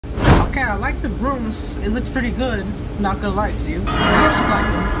I like the rooms. It looks pretty good. Not gonna lie to you. I actually like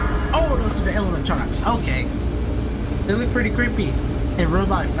them. Oh, those are the animatronics. Okay. They look pretty creepy. In real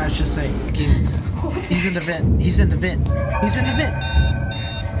life, I should say. He's in the vent. He's in the vent. He's in the vent.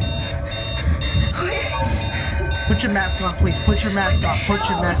 Put your mask on, please. Put your mask on. Put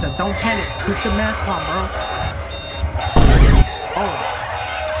your mask on. Don't panic. Put the mask on, bro. Oh.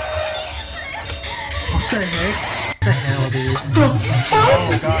 What the heck? What the hell, dude?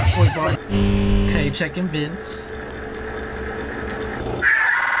 Oh god, toy boy. Okay, checking vents.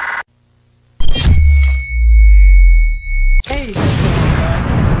 Hey, what's going on, guys?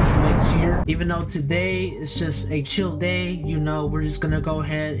 GCMX here. Even though today is just a chill day, you know, we're just gonna go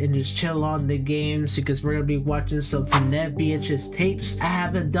ahead and just chill on the games because we're gonna be watching some Fnaf VHS tapes. I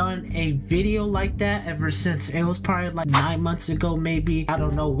haven't done a video like that ever since it was probably like 9 months ago, maybe. I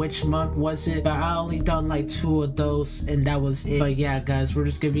don't know which month was it, but I only done like 2 of those and that was it. But yeah, guys, we're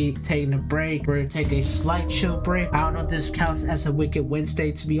just gonna be taking a break. We're gonna take a slight chill break. I don't know if this counts as a Wicked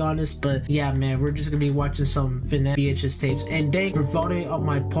Wednesday, to be honest, but yeah, man, we're just gonna be watching some Fnaf VHS tapes. And they were voting on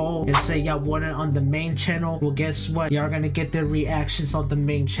my poll and say y'all want it on the main channel. Well, guess what? Y'all gonna get their reactions on the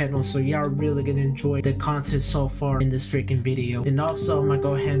main channel, so y'all really gonna enjoy the content so far in this freaking video. And also, I'm gonna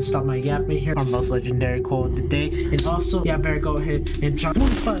go ahead and stop my yapping here. Our most legendary quote of the day. And also, y'all better go ahead and drop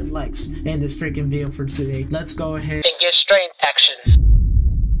 25 likes in this freaking video for today. Let's go ahead and get straight action.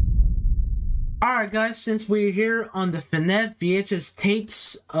 Alright guys, since we're here on the Fnaf VHS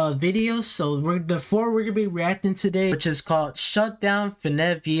Tapes videos, so we're gonna be reacting today, which is called Shut Down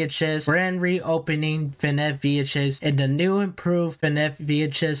Fnaf VHS, Brand Reopening Fnaf VHS, and the New Improved Fnaf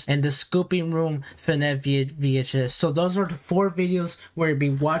VHS, and the Scooping Room Fnaf VHS. So those are the 4 videos we're gonna be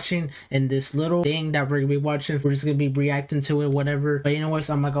watching in this little thing that we're gonna be watching. We're just gonna be reacting to it, whatever. But you know what,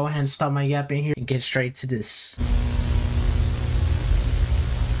 so I'm gonna go ahead and stop my yapping here and get straight to this.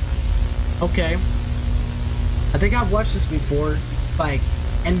 Okay, I think I've watched this before, like,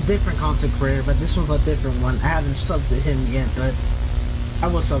 in a different content creator, but this one's a different one. I haven't subbed to him yet, but I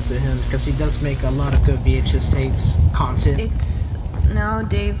will sub to him because he does make a lot of good VHS tapes content. It's now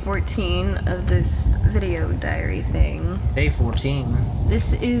day 14 of this video diary thing. Day 14?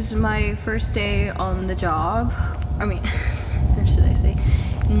 This is my first day on the job. I mean, or should I say,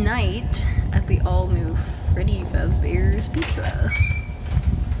 night at the all-new Freddy Fazbear's Pizza.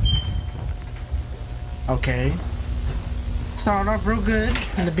 Okay. Start off real good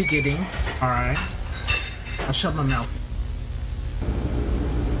in the beginning. Alright. I'll shut my mouth.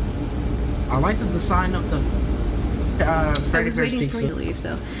 I like the design of the Freddy Fazbear's Pizza. I was waiting for you to leave,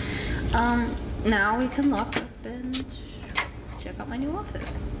 so. Now we can lock up and check out my new office.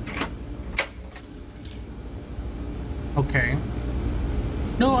 Okay.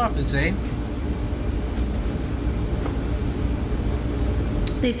 New office, eh?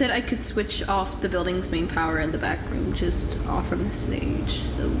 They said I could switch off the building's main power in the back room just off from the stage,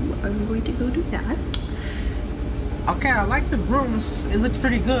 so I'm going to go do that. Okay, I like the rooms. It looks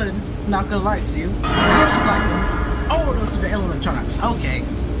pretty good. Not gonna lie to you. I actually like them. Oh, those are the animatronics. Okay.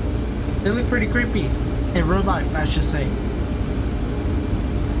 They look pretty creepy. In real life, I should say.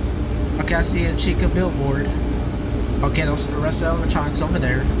 Okay, I see a Chica billboard. Okay, those are the rest of the animatronics over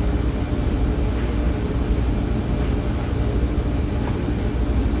there.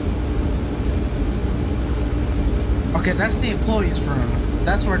 Okay, that's the employees' room.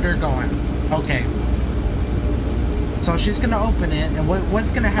 That's where they're going. Okay. So she's gonna open it, and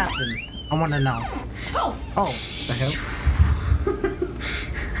what's gonna happen? I wanna know. Oh, what the hell?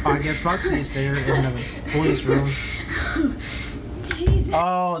 Oh, I guess Foxy is there in the police room.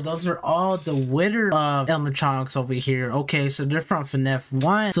 Oh, those are all the winner animatronics over here. Okay, so they're from Fnaf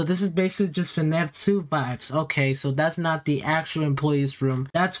 1. So this is basically just Fnaf 2 vibes. Okay, so that's not the actual employees room.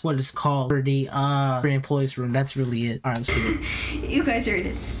 That's what it's called for the employees room. That's really it. Alright, let's get it. You guys are in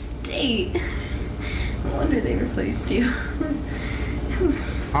a state. No wonder they replaced you.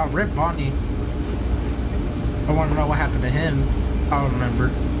 Oh, rip Bonnie. I want to know what happened to him. I don't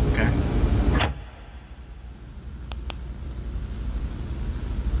remember. Okay.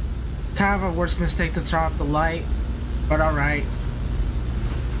 Kind of a worse mistake to turn off the light, but alright.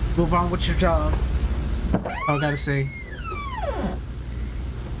 Move on with your job. I gotta say.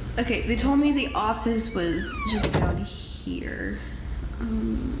 Okay, they told me the office was just down here.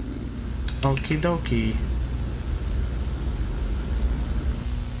 Okie dokie.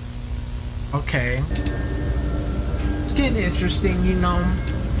 Okay. It's getting interesting, you know.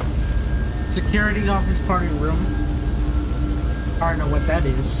 Security office party room. I don't know what that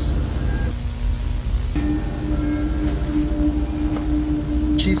is.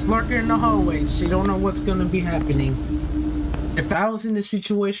 She's lurking in the hallways. She don't know what's gonna be happening. If I was in this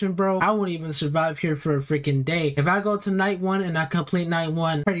situation, bro, I wouldn't even survive here for a freaking day. If I go to night 1 and I complete night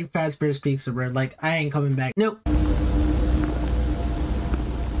 1, Freddy Fazbear's Pizza, bro. Like, I ain't coming back. Nope.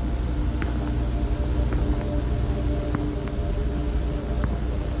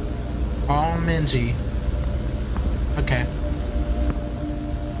 Oh, Minji. Okay.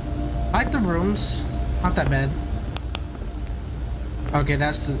 I like the rooms. Not that bad. Okay,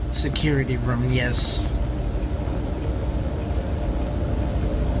 that's the security room, yes.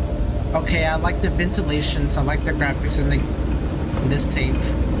 Okay, I like the ventilations. I like the graphics in this tape.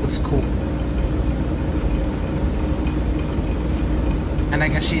 Looks cool. And I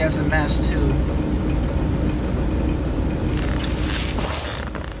guess she has a mask too.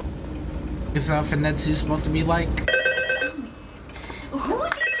 Is Fnaf 2 supposed to be like? Who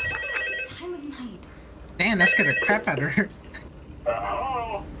would do this time of night? Damn, that scared the crap out of her.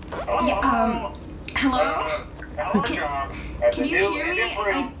 Hello? Yeah, hello? Hello, Can you hear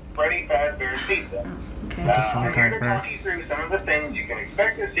me? Freddy Fazbear's Pizza. Okay. What the fuck, I'm here to bro? talk you through some of the things you can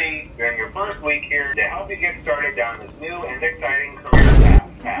expect to see during your first week here to help you get started down this new and exciting career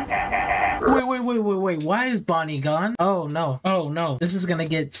path. Wait. Why is Bonnie gone? Oh no. Oh no. This is gonna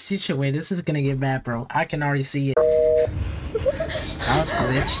get situated. This is gonna get bad, bro. I can already see it. I was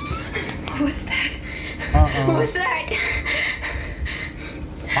glitched. What's that? Uh-oh. What's that?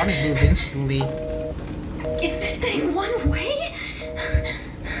 Bonnie moved instantly. Is this thing one way?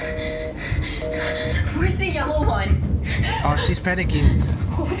 Where's the yellow one? Oh, she's panicking.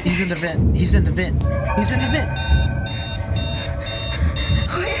 He's in the vent. He's in the vent. He's in the vent.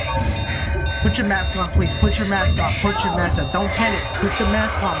 Where? Put your mask on, please. Put your mask on. Put your mask on. Don't panic. Put the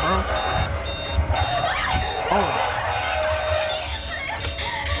mask on, bro. Oh.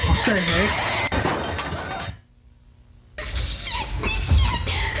 What the heck?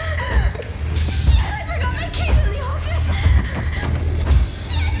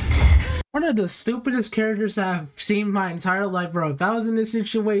 One of the stupidest characters I've seen my entire life, bro. If I was in this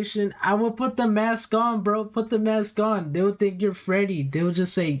situation, I would put the mask on, bro. Put the mask on. They would think you're Freddy. They would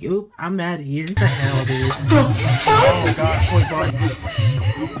just say, oop, I'm out of here. What the hell, dude? Oh, God, toy boy.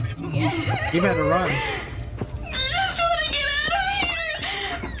 You better run.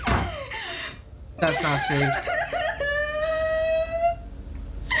 That's not safe.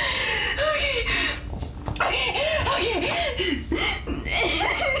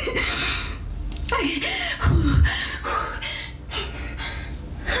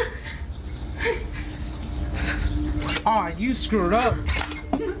 Oh, you screwed up.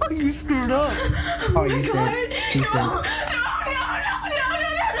 You screwed up. Oh, he's dead. She's dead. No,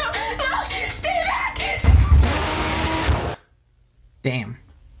 stay back. Damn.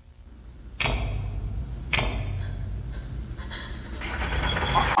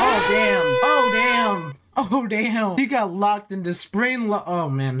 Oh, damn. Oh, damn. Oh, damn. He got locked in the spring oh,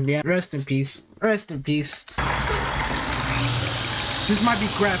 man. Yeah. Rest in peace. Rest in peace. This might be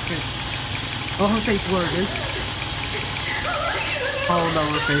graphic. I hope they blur this. Oh, no,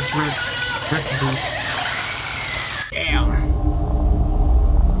 her face. Rest in peace. Damn.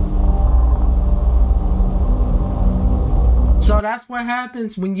 So that's what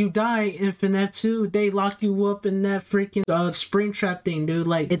happens when you die in Fnaf 2. They lock you up in that freaking spring trap thing, dude.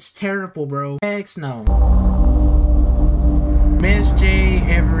 Like, it's terrible, bro. X no. Miss J.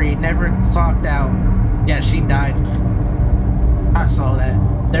 Avery never clocked out. Yeah, she died. I saw that.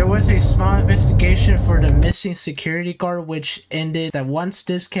 There was a small investigation for the missing security guard, which ended that once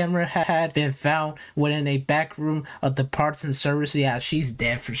this camera had been found within a back room of the parts and service. Yeah, she's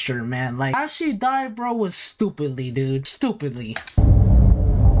dead for sure, man. Like, how she died, bro, was stupidly, dude. Stupidly.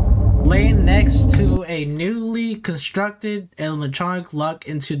 Laying next to a newly constructed electronic lock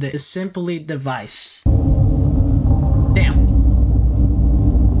into the assembly device. Damn.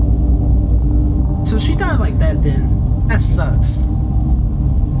 So she died like that then. That sucks.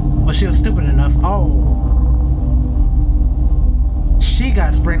 Well, she was stupid enough. Oh. She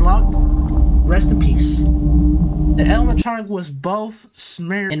got spring locked. Rest in peace. The animatronic was both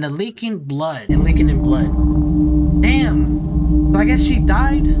smeared in the leaking blood. Damn. So I guess she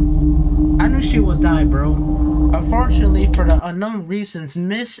died? I knew she would die, bro. Unfortunately, for the unknown reasons,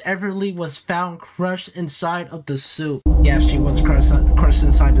 Miss Everly was found crushed inside of the suit. Yeah, she was crushed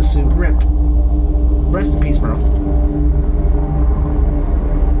inside the suit. RIP. Rest in peace, bro.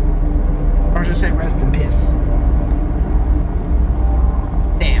 Or should I say rest in piss.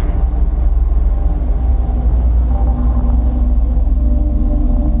 Damn.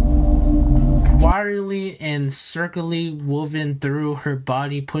 Wirely and circularly woven through her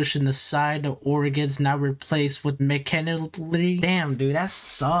body, pushing aside the organs now replaced with mechanically. Damn, dude, that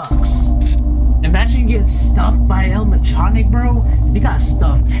sucks. Imagine getting stuffed by animatronic, bro. She got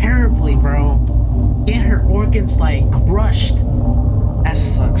stuffed terribly, bro. Getting her organs like crushed. That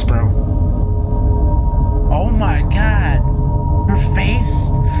sucks, bro. Oh my god. Her face.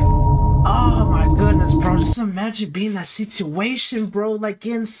 Oh my goodness, bro. Just imagine being in that situation, bro. Like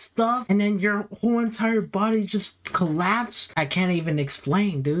getting stuffed and then your whole entire body just collapsed. I can't even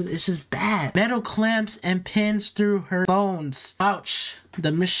explain, dude. It's just bad. Metal clamps and pins through her bones. Ouch.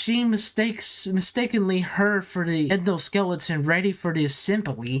 The machine mistakenly her for the endoskeleton ready for the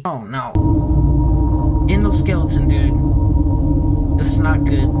assembly. Oh no. Endoskeleton, dude. This is not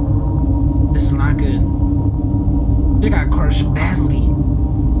good. This is not good. She got crushed badly.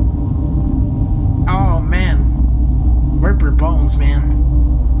 Oh man. Rip her bones,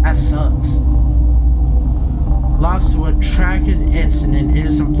 man. That sucks. Lost to a tragic incident. It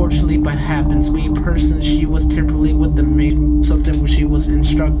is unfortunately but happens. We person she was typically with the something she was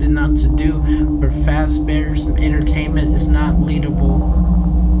instructed not to do. Her fast bears entertainment is not leadable.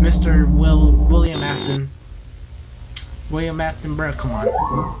 Mr. William Afton. William Afton, bro, come on.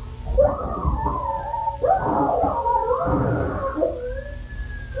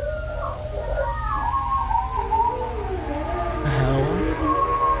 The hell?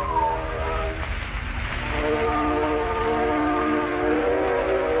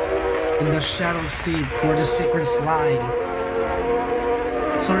 In the shadows deep where the secrets lie.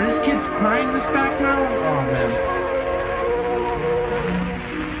 So are these kids crying in this background? Oh man.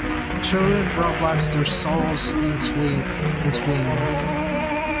 Children robots, their souls entwine.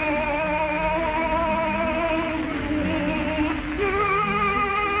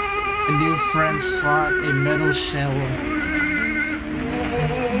 A new friend sought a metal shell.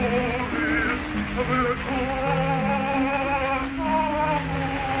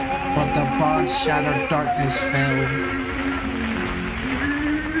 But the bond's shattered darkness fell.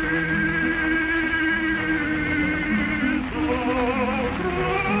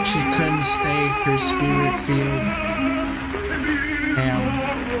 She couldn't stay her spirit field. Damn.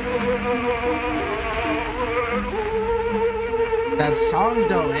 That song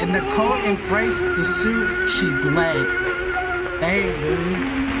though, and Nicole embraced the suit, she bled. Dang, dude.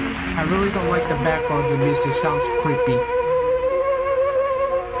 I really don't like the background of the music, sounds creepy.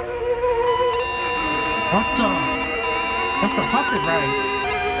 What the? That's the puppet ride.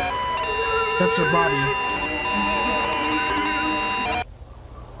 That's her body.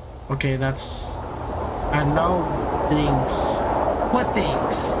 Okay, that's... I know things. What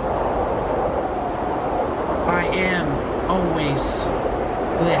things? I am always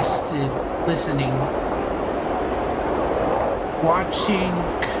listening. Watching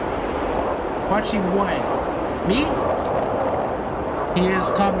what? Me? He is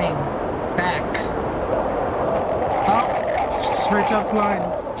coming back. Oh, straight up line.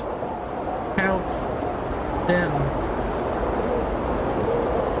 Help them.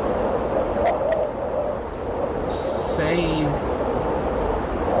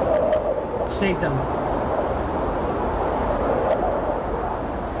 Save them.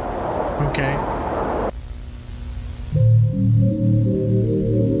 Okay.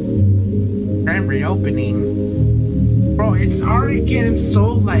 And reopening. Bro, it's already getting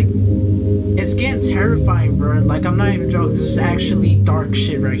so like it's getting terrifying, bro. Like I'm not even joking. This is actually dark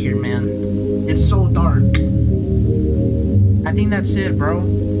shit right here, man. It's so dark. I think that's it, bro.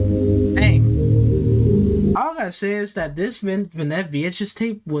 Dang. All I gotta say is that this Fnaf VHS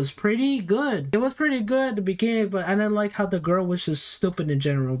tape was pretty good. It was pretty good at the beginning, but I didn't like how the girl was just stupid in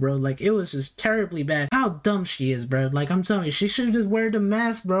general, bro. Like, it was just terribly bad. How dumb she is, bro. Like, I'm telling you, she should just wear the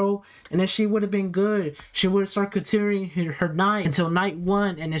mask, bro. And then she would have been good. She would have started continuing her night until night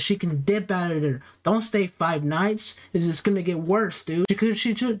 1, and then she can dip out of there. Don't stay 5 nights. It's just gonna get worse, dude. She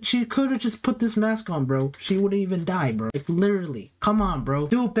could have just put this mask on, bro. She wouldn't even die, bro. Like, literally. Come on, bro.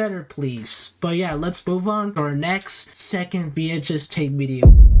 Do better, please. But yeah, let's move on to our next second VHS tape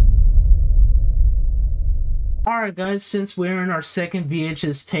video. Alright guys, since we're in our second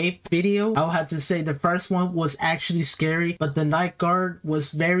VHS tape video, I'll have to say the first one was actually scary, but the night guard was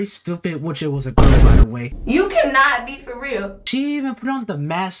very stupid, which it was a girl, by the way. You cannot be for real. She even put on the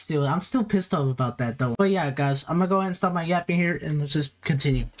mask still. I'm still pissed off about that though. But yeah guys, I'm gonna go ahead and stop my yapping here and let's just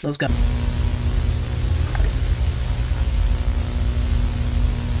continue. Let's go.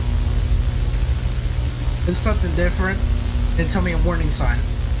 It's something different. They tell me a warning sign.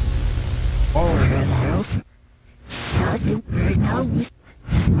 Oh. I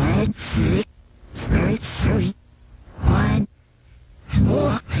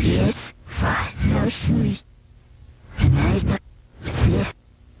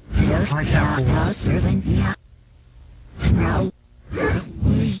like that voice.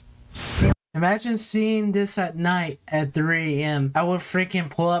 Imagine seeing this at night at 3 a.m. I would freaking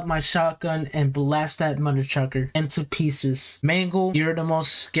pull up my shotgun and blast that mother trucker into pieces. Mangle, you're the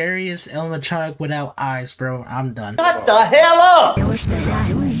most scariest animatronic without eyes, bro. I'm done. Shut the hell up!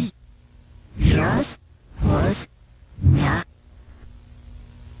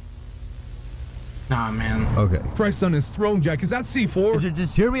 Nah, man. Okay. Christ on his throne, Jack. Is that C4?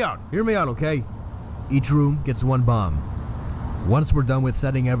 Just hear me out. Hear me out, okay? Each room gets one bomb. Once we're done with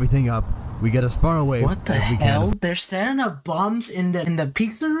setting everything up, we get as far away What the as we hell? can. They're setting up bombs in the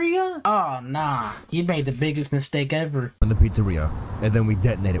pizzeria? Oh, nah. You made the biggest mistake ever. In the pizzeria, and then we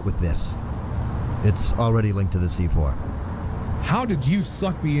detonate it with this. It's already linked to the C4. How did you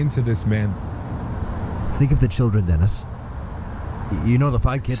suck me into this, man? Think of the children, Dennis. You know the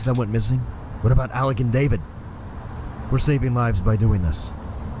 5 kids that went missing? What about Alec and David? We're saving lives by doing this.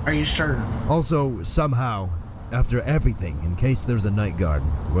 Are you sure? Also, somehow, after everything, in case there's a night guard,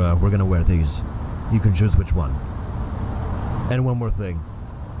 we're gonna wear these. You can choose which one. And one more thing.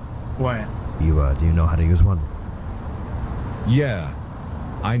 What? Do you know how to use one? Yeah,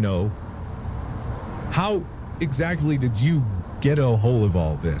 I know. How exactly did you get a hold of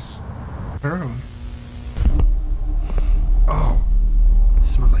all this? Bro. Oh,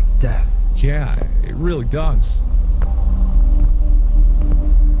 it smells like death. Yeah, it really does.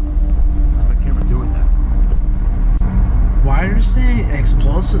 How's my camera doing that? Why are you saying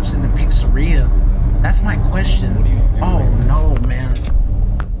explosives in the pizzeria? That's my question. Oh no, man.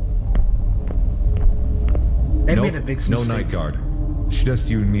 They made a big mistake. No night guard. It's just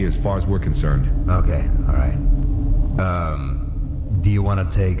you and me as far as we're concerned. Okay, alright. Do you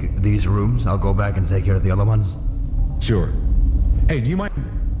want to take these rooms? I'll go back and take care of the other ones. Sure. Hey, do you mind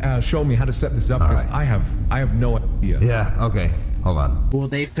showing me how to set this up? Because I have no idea. Yeah, okay. Hold on. Well,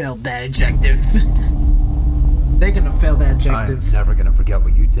 they failed that objective. They're gonna fail that objective. I'm never gonna forget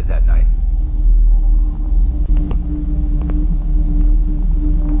what you did that night.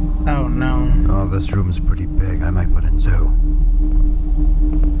 Oh no. Oh, this room's pretty big. I might put in 2.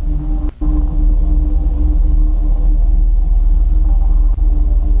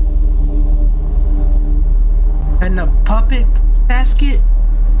 And the puppet basket?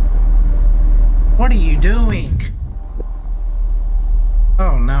 What are you doing?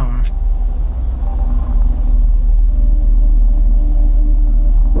 Oh no.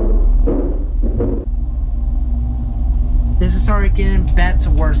 This is already getting bad to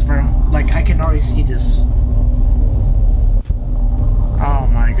worse, bro. Like, I can already see this. Oh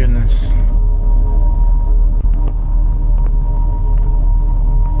my goodness.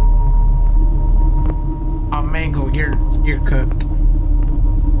 Oh, Mango, you're cooked.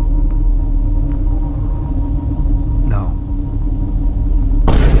 No.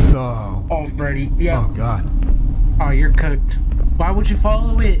 No. Oh, Freddy. Yeah. Oh, God. Oh, you're cooked. Why would you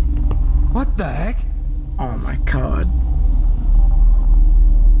follow it? What the heck? Oh my god.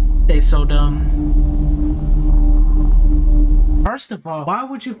 They so dumb. First of all, why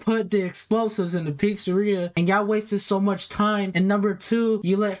would you put the explosives in the pizzeria and y'all wasted so much time? And number 2,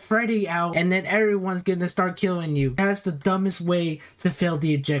 you let Freddy out and then everyone's gonna start killing you. That's the dumbest way to fail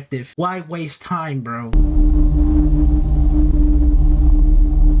the objective. Why waste time, bro?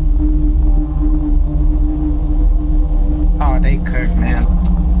 Oh, they cooked, man.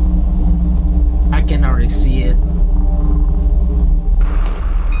 I can already see it.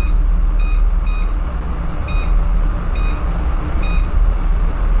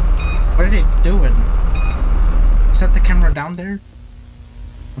 What are they doing? Set the camera down there?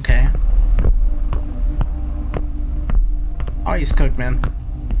 Okay. Oh, he's cooked, man.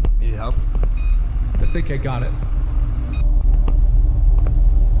 Need help? I think I got it.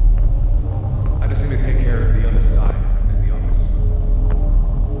 I just need to take care of the other side in the office.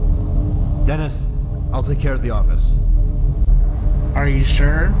 Dennis, I'll take care of the office. Are you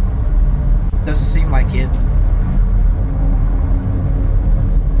sure? Doesn't seem like it.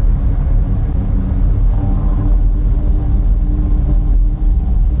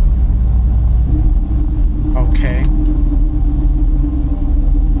 Okay.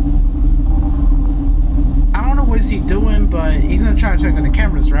 I don't know what he's doing, but he's gonna try to check on the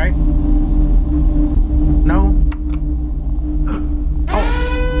cameras, right? No? Oh.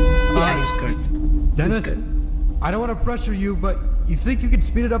 Yeah, he's good. Dennis, He's good. I don't want to pressure you, but you think you could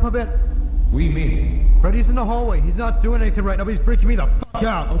speed it up a bit? What do you mean? Freddy's in the hallway. He's not doing anything right now, but he's freaking me the fuck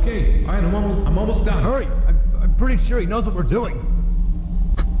out. Okay, alright, I'm almost done. Hurry! I'm pretty sure he knows what we're doing.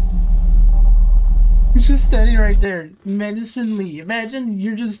 He's just standing right there, menacingly. Imagine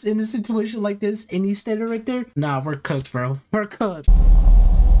you're just in a situation like this and he's standing right there. Nah, we're cooked, bro. We're cooked.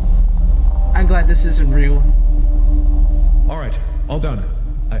 I'm glad this isn't real. Alright, all done.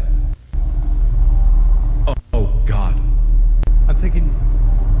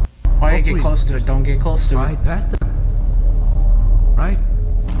 Don't get close to it. Don't get close to it. Right, that's the... Right?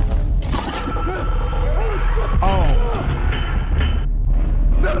 Oh.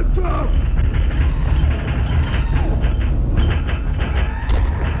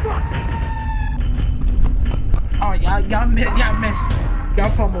 Oh, y'all missed.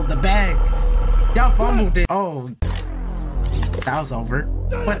 Y'all fumbled the bag. Y'all fumbled it. Oh. That was over.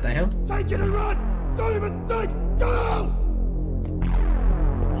 What the hell? Take it and run! Don't even think! Go!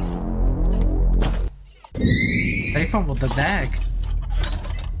 They fumbled the bag.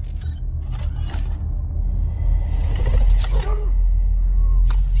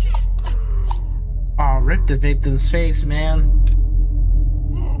 Oh, rip the victim's face, man.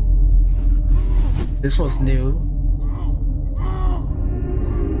 This was new.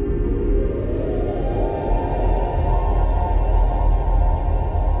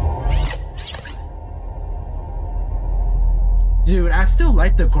 Dude, I still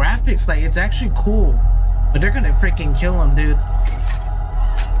like the graphics, like it's actually cool. But they're gonna freaking kill him, dude.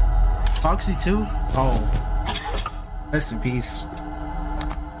 Foxy too? Oh. Rest in peace.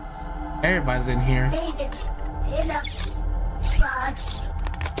 Everybody's in here. In a box.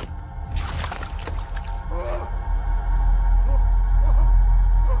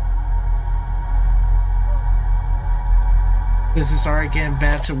 This is already getting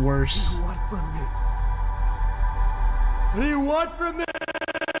bad to worse. What do you want from me?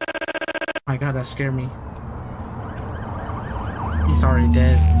 My god, that scared me. He's already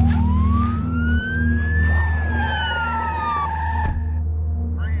dead.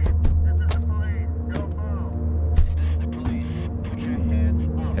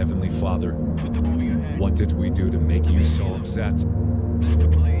 Heavenly Father, what did we do to make you so upset?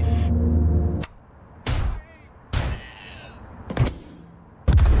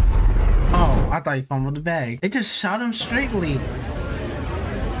 Oh, I thought he fumbled the bag. They just shot him straightly.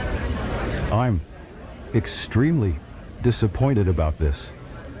 I'm extremely disappointed about this.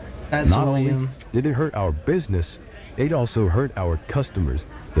 That's Not William. only did it hurt our business, it also hurt our customers,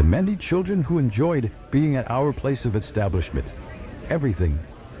 the many children who enjoyed being at our place of establishment. Everything.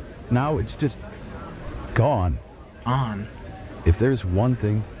 Now it's just gone. On. If there's one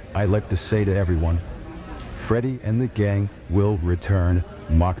thing I'd like to say to everyone, Freddy and the gang will return.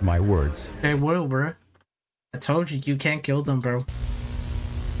 Mark my words. They will, bro. I told you, you can't kill them, bro.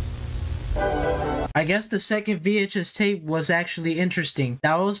 I guess the second VHS tape was actually interesting.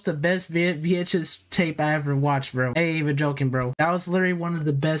 That was the best VHS tape I ever watched, bro. I ain't even joking, bro. That was literally one of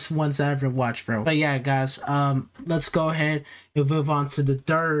the best ones I ever watched, bro. But yeah, guys, let's go ahead and move on to the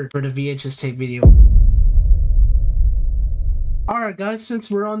third for the VHS tape video. Alright guys, since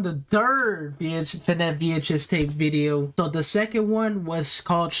we're on the third Fnaf VHS tape video, so the second one was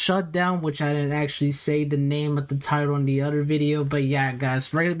called Shutdown, which I didn't actually say the name of the title in the other video, but yeah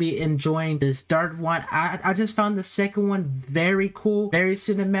guys, we're gonna be enjoying this third one. I just found the second one very cool, very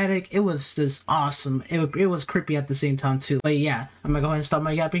cinematic. It was just awesome. It was creepy at the same time too. But yeah, I'm gonna go ahead and stop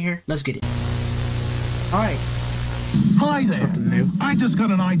my yapping here. Let's get it. Alright. Hi there. Something new. I just got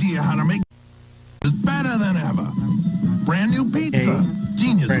an idea how to make this better than ever. Brand new pizza. Hey,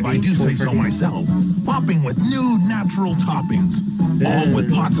 Genius if I do say so myself. Popping with new natural toppings. All with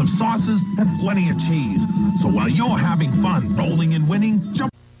lots of sauces and plenty of cheese. So while you're having fun rolling and winning,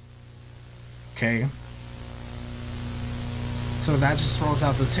 jump. Okay. So that just throws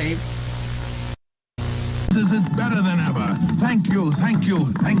out the tape. This is better than ever. Thank you, thank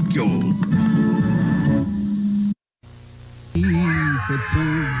you, thank you. For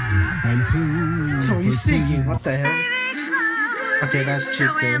two and two. So he's singing. What the hell? Okay, that's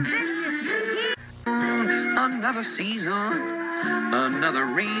cheap, dude. Another season, another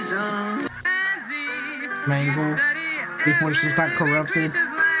reason. Mangle. Before she's not corrupted.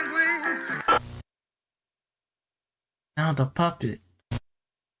 Now the puppet.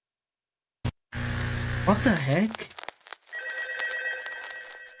 What the heck?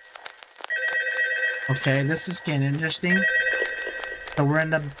 Okay, this is getting interesting. So we're in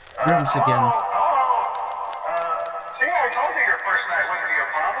the rooms again. See, I told you your first night wouldn't be a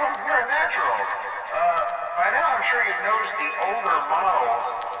problem. You're a natural. By now I'm sure you've noticed the older models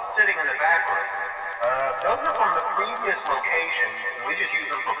sitting in the back room. Those are from the previous location. We just use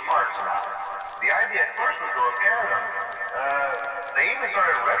them for parts now. The idea at first was to repair them. They even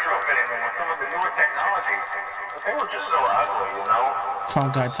started retrofitting them with some of the newer technology. But they were just so ugly, you know?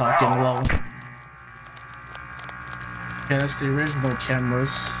 Phone guy talking low. Yeah, that's the original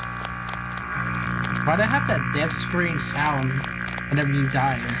cameras. Why do they have that death screen sound whenever you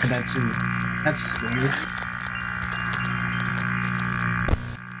die for that too? That's weird.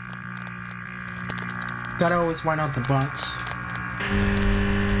 Gotta always wind out the bunks.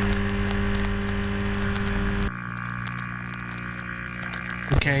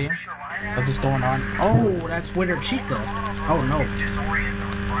 Okay. What's this going on? Oh, that's Winter Chica. Oh no.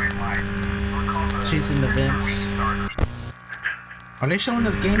 She's in the vents. Are they showing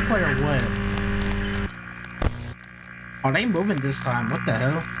us gameplay or what? Are they moving this time? What the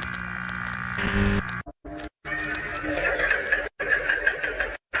hell?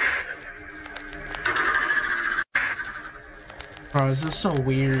 Bro, this is so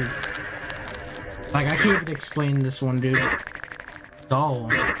weird. Like, I can't even explain this one, dude. Oh.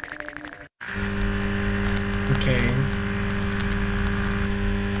 Okay.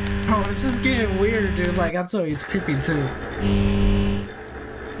 Oh, this is getting weird, dude. Like, I'm telling you, it's creepy, too.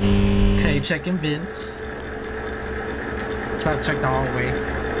 Okay, checking vents. Try to check the hallway.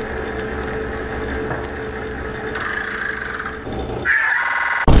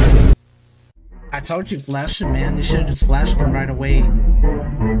 I told you, flash him, man. You should've just flashed him right away.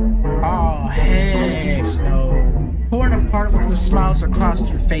 Oh, heck no. Torn apart with the smiles across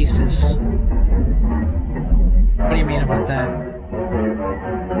their faces. What do you mean about that?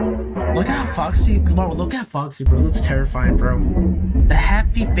 Look at Foxy, bro. Look at Foxy, bro. Looks terrifying, bro. The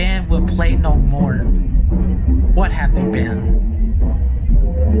happy band will play no more. What happy band?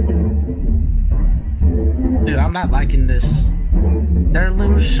 Dude, I'm not liking this. Their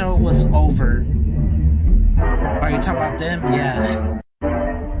little show was over. Are you talking about them? Yeah.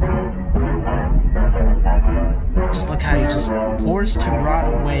 Just look how you just forced to rot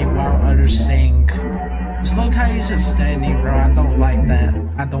away while others sing. Just look how you just standing, bro. I don't like that.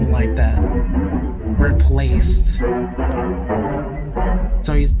 I don't like that. Replaced.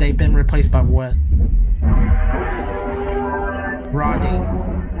 So they've been replaced by what? Rotting.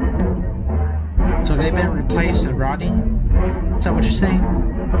 So they've been replaced and rotting? Is that what you're saying?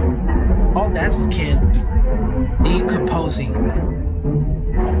 Oh, that's the kid. Decomposing.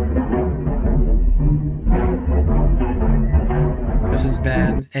 This is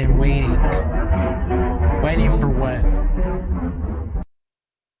bad. And waiting. Waiting for what?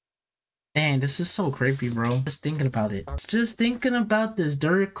 Man, this is so creepy, bro. Just thinking about it. Just thinking about this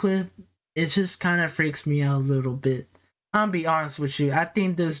dirt clip, it just kind of freaks me out a little bit. I'll be honest with you. I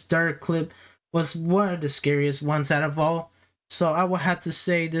think this dirt clip was one of the scariest ones out of all. So I would have to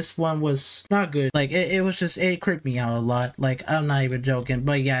say this one was not good. Like, it creeped me out a lot. Like, I'm not even joking.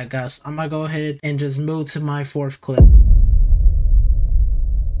 But yeah, guys, I'm gonna go ahead and just move to my fourth clip.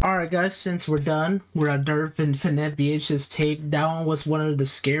 Alright guys, since we're done, we're at Derp and Fnaf VHS Tape. That one was one of the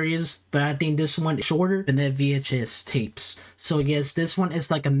scariest, but I think this one is shorter. Fnaf VHS Tapes. So yes, this one is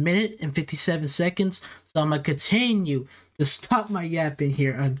like 1 minute and 57 seconds. So I'm gonna continue to stop my yapping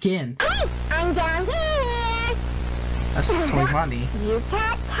here again. Hey, I'm down here! That's Toy Money. You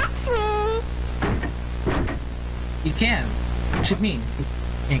can't catch me! You can. What you mean?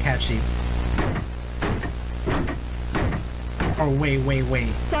 Can't catch you. Oh, wait.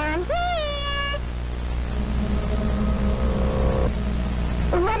 Down here!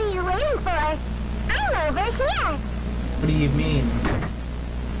 What are you waiting for? I'm over here! What do you mean?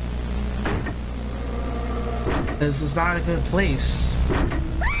 This is not a good place.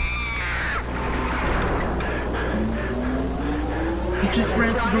 You just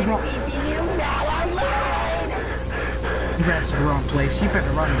ran to the wrong... You ran to the wrong place. You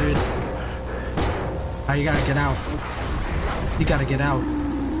better run, dude. Oh, you gotta get out. You gotta get out.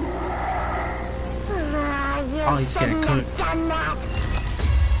 Oh, he's getting cooked.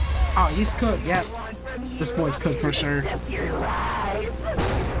 Oh, he's cooked. Yep. This boy's cooked for sure.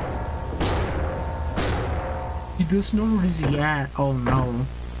 He doesn't know where he's at. Oh no.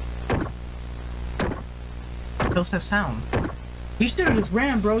 What's that sound? He should have just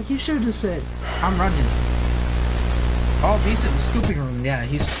ran, bro. He should have just said, I'm running. Oh, he's in the scooping room. Yeah,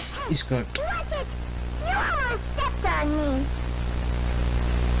 he's cooked. Watch it! You almost stepped on me!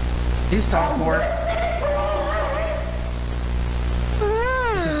 He's stopped for it.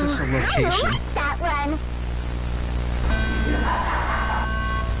 This is just a location. That one.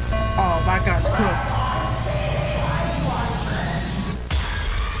 Oh, my guy's cooked.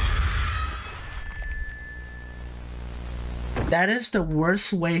 That is the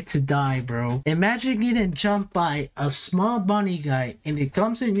worst way to die, bro. Imagine getting jumped by a small bunny guy and it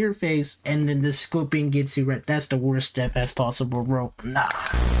comes in your face and then the scooping gets you right. That's the worst death as possible, bro. Nah.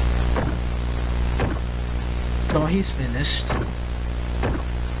 Oh, he's finished.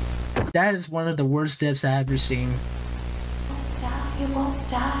 That is one of the worst deaths I've ever seen. You won't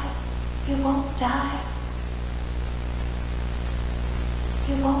die. You won't die.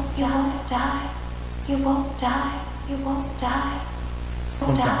 You won't die. You won't die. You won't die. You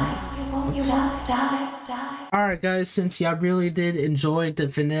won't die. Alright guys, since y'all really did enjoy the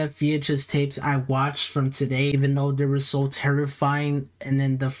Fnaf VHS tapes I watched from today, even though they were so terrifying, and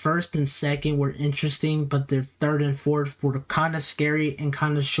then the first and second were interesting, but the third and fourth were kind of scary and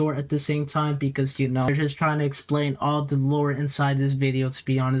kind of short at the same time, because you know, they're just trying to explain all the lore inside this video, to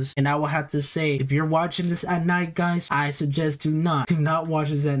be honest. And I will have to say, if you're watching this at night guys, I suggest do not watch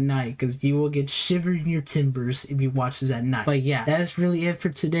this at night, because you will get shivered in your timbers if you watch this at night. But yeah, that's really it for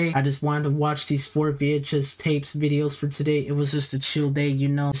today. I just wanted to watch these 4 VHS tapes videos for today. It was just a chill day, you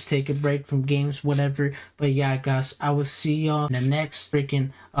know, just take a break from games, whatever. But yeah guys, I will see y'all in the next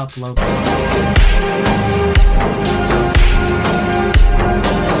freaking upload.